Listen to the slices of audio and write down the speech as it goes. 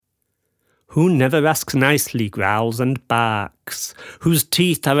Who never asks nicely, growls and barks, whose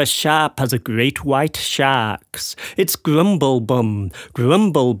teeth are as sharp as a great white shark's. It's Grumblebum,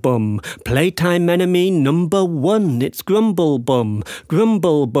 Grumblebum, playtime enemy number one. It's Grumblebum,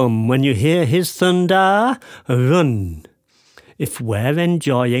 Grumblebum, when you hear his thunder, run. If we're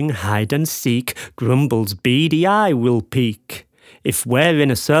enjoying hide and seek, Grumble's beady eye will peek. If we're in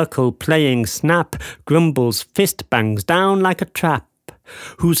a circle playing snap, Grumble's fist bangs down like a trap.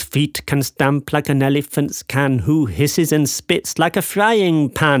 Whose feet can stamp like an elephant's can, who hisses and spits like a frying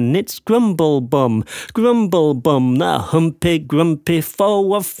pan. It's Grumblebum, Grumblebum, the humpy, grumpy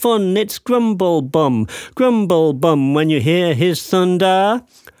foe of fun. It's Grumblebum, Grumblebum, when you hear his thunder,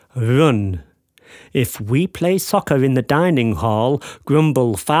 run. If we play soccer in the dining hall,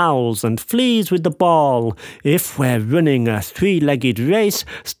 Grumble fouls and flees with the ball. If we're running a three-legged race,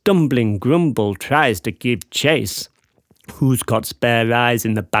 stumbling Grumble tries to give chase. Who's got spare eyes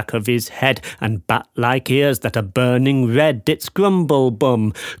in the back of his head and bat-like ears that are burning red? It's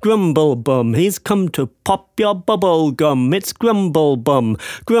Grumblebum, Grumblebum, he's come to pop your bubble gum. It's Grumblebum,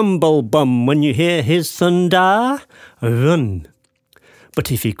 Grumblebum, when you hear his thunder, run.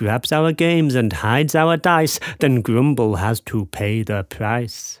 But if he grabs our games and hides our dice, then Grumble has to pay the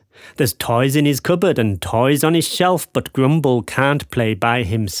price. There's toys in his cupboard and toys on his shelf, but Grumble can't play by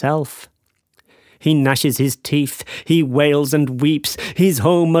himself. He gnashes his teeth, he wails and weeps, he's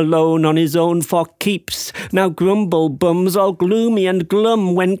home alone on his own for keeps. Now Grumblebum's all gloomy and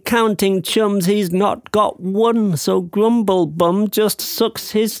glum, when counting chums he's not got one. So Grumblebum just sucks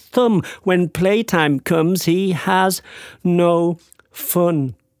his thumb, when playtime comes he has no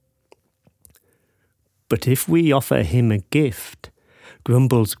fun. But if we offer him a gift,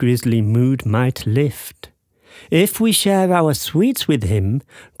 Grumble's grisly mood might lift. If we share our sweets with him,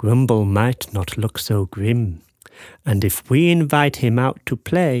 Grumble might not look so grim. And if we invite him out to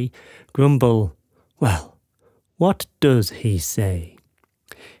play, Grumble, well, what does he say?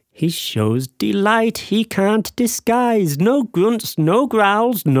 He shows delight he can't disguise. No grunts, no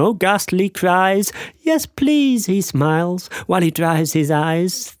growls, no ghastly cries. Yes, please, he smiles, while he dries his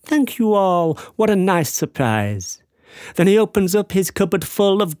eyes. Thank you all, what a nice surprise. Then he opens up his cupboard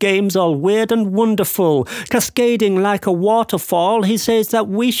full of games all weird and wonderful. Cascading like a waterfall, he says that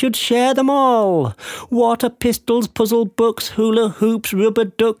we should share them all. Water pistols, puzzle books, hula hoops, rubber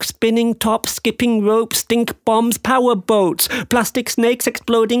ducks, spinning tops, skipping ropes, stink bombs, power boats, plastic snakes,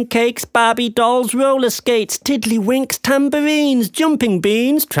 exploding cakes, Barbie dolls, roller skates, tiddlywinks, tambourines, jumping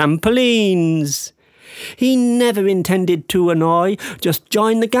beans, trampolines. He never intended to annoy, just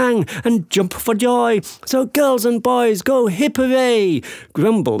join the gang and jump for joy. So girls and boys go hip hooray.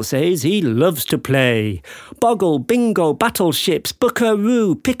 Grumble says he loves to play. Boggle, bingo, battleships,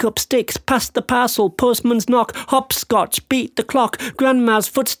 buckaroo, pick up sticks, pass the parcel, postman's knock, hopscotch, beat the clock, grandma's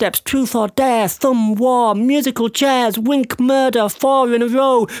footsteps, truth or dare, thumb war, musical chairs, wink murder, 4 in a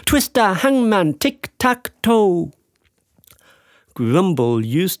row, twister, hangman, tic-tac-toe. Grumble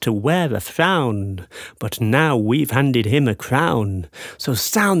used to wear a frown, but now we've handed him a crown. So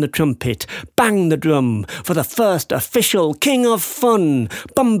sound the trumpet, bang the drum, for the first official king of fun.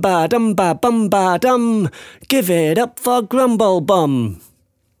 Bumba-dumba-bumba-dum, give it up for Grumblebum.